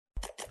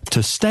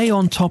To stay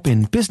on top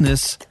in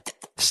business,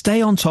 stay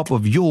on top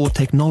of your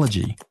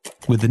technology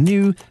with the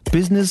new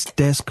Business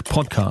Desk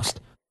podcast,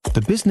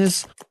 The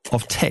Business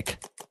of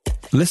Tech.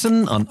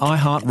 Listen on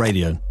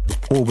iHeartRadio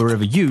or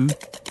wherever you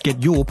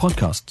get your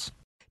podcasts.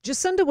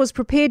 Jacinda was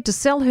prepared to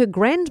sell her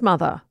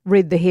grandmother,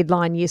 read the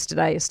headline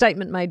yesterday, a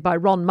statement made by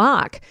Ron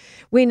Mark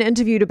when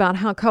interviewed about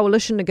how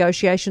coalition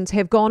negotiations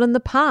have gone in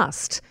the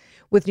past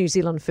with New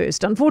Zealand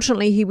First.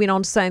 Unfortunately, he went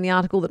on to say in the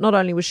article that not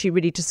only was she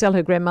ready to sell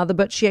her grandmother,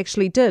 but she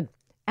actually did.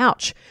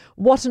 Ouch,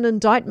 what an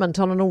indictment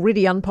on an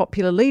already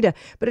unpopular leader.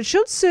 But it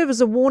should serve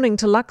as a warning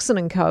to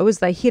Luxon & Co. as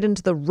they head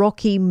into the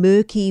rocky,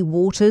 murky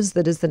waters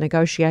that is the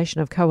negotiation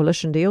of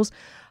coalition deals.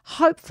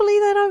 Hopefully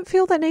they don't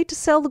feel they need to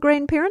sell the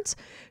grandparents.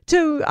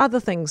 Two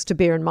other things to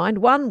bear in mind.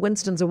 One,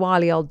 Winston's a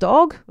wily old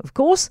dog, of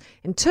course.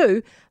 And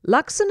two,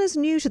 Luxon is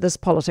new to this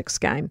politics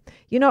game.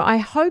 You know, I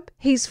hope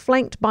he's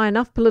flanked by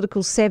enough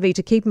political savvy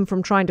to keep him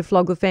from trying to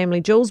flog the family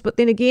jewels. But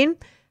then again,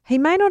 he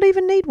may not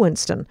even need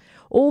Winston.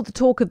 All the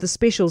talk of the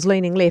specials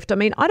leaning left. I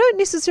mean, I don't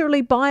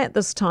necessarily buy it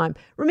this time.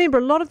 Remember,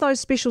 a lot of those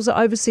specials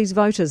are overseas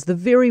voters, the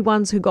very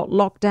ones who got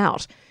locked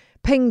out.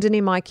 Pinged an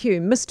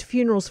MIQ, missed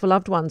funerals for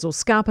loved ones or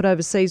scarpered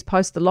overseas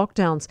post the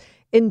lockdowns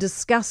in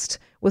disgust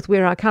with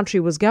where our country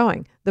was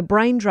going. The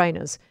brain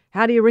drainers,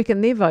 how do you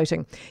reckon they're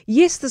voting?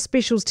 Yes, the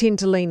specials tend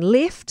to lean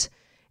left,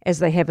 as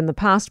they have in the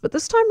past, but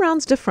this time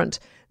round's different.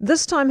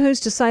 This time,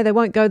 who's to say they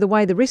won't go the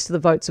way the rest of the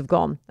votes have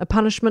gone? A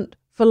punishment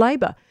for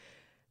Labour.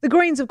 The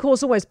Greens, of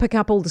course, always pick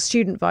up all the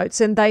student votes,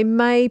 and they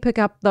may pick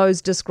up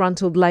those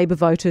disgruntled Labour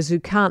voters who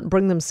can't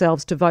bring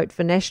themselves to vote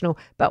for National.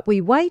 But we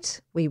wait,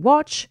 we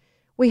watch,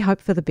 we hope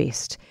for the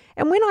best.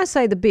 And when I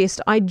say the best,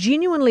 I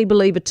genuinely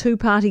believe a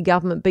two-party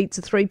government beats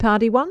a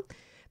three-party one,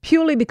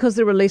 purely because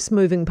there are less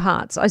moving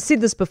parts. I said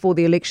this before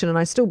the election and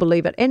I still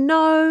believe it. And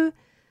no,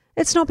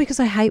 it's not because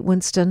I hate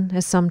Winston,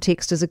 as some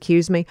texters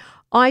accuse me.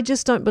 I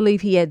just don't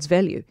believe he adds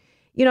value.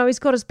 You know, he's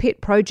got his pet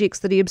projects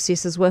that he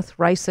obsesses with,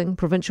 racing,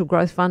 Provincial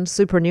Growth Fund,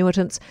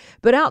 superannuitants.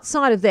 But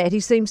outside of that,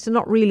 he seems to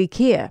not really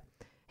care.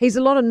 He's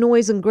a lot of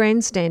noise and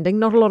grandstanding,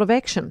 not a lot of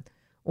action.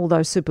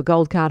 Although Super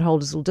Gold Card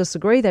holders will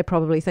disagree, they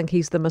probably think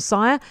he's the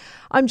Messiah.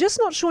 I'm just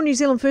not sure New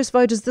Zealand First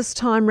voters this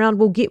time round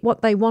will get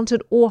what they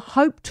wanted or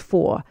hoped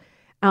for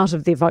out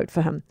of their vote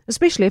for him,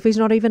 especially if he's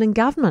not even in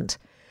government.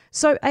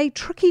 So a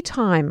tricky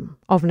time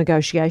of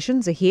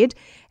negotiations ahead,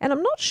 and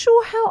I'm not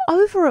sure how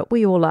over it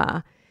we all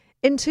are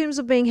in terms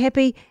of being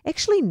happy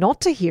actually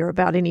not to hear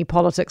about any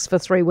politics for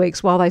 3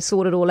 weeks while they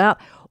sort it all out.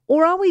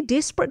 Or are we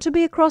desperate to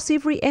be across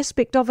every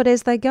aspect of it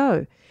as they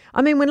go?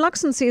 I mean, when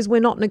Luxon says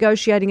we're not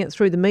negotiating it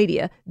through the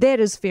media, that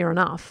is fair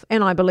enough,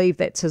 and I believe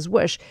that's his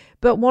wish.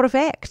 But what if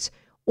ACT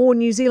or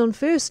New Zealand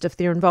First, if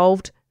they're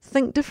involved,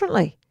 think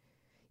differently?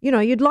 You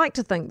know, you'd like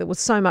to think that with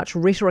so much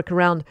rhetoric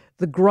around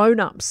the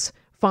grown-ups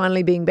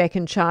finally being back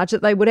in charge,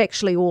 that they would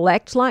actually all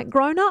act like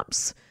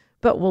grown-ups.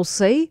 But we'll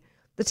see.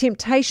 The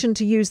temptation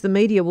to use the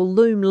media will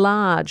loom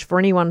large for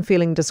anyone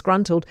feeling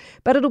disgruntled,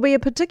 but it'll be a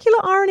particular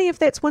irony if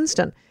that's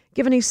Winston,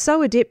 given he's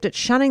so adept at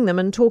shunning them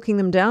and talking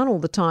them down all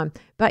the time.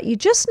 But you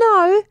just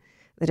know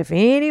that if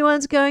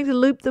anyone's going to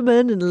loop them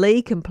in and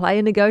leak and play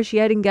a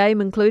negotiating game,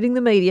 including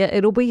the media,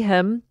 it'll be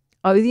him.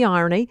 Oh, the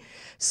irony.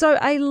 So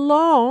a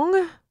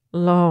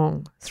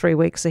long 3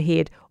 weeks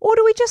ahead. Or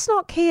do we just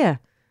not care?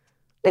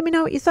 Let me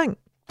know what you think.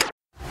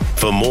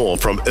 For more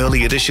from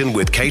Early Edition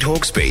with Kate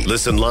Hawkesby,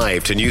 listen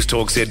live to News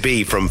Talk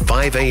ZB from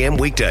 5 a.m.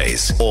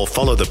 weekdays or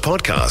follow the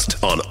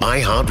podcast on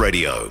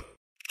iHeartRadio.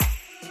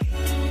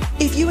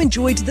 If you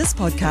enjoyed this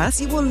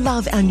podcast, you will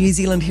love our New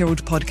Zealand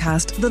Herald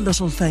podcast, The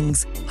Little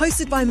Things,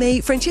 hosted by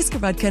me, Francesca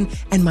Rudkin,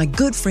 and my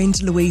good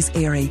friend Louise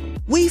Airy.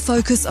 We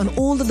focus on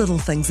all the little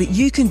things that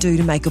you can do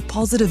to make a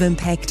positive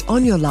impact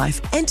on your life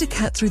and to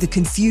cut through the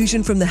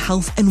confusion from the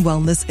health and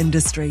wellness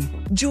industry.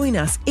 Join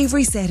us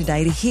every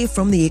Saturday to hear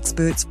from the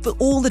experts for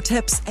all the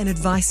tips and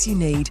advice you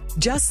need.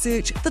 Just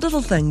search The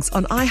Little Things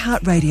on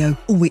iHeartRadio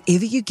or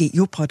wherever you get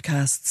your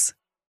podcasts.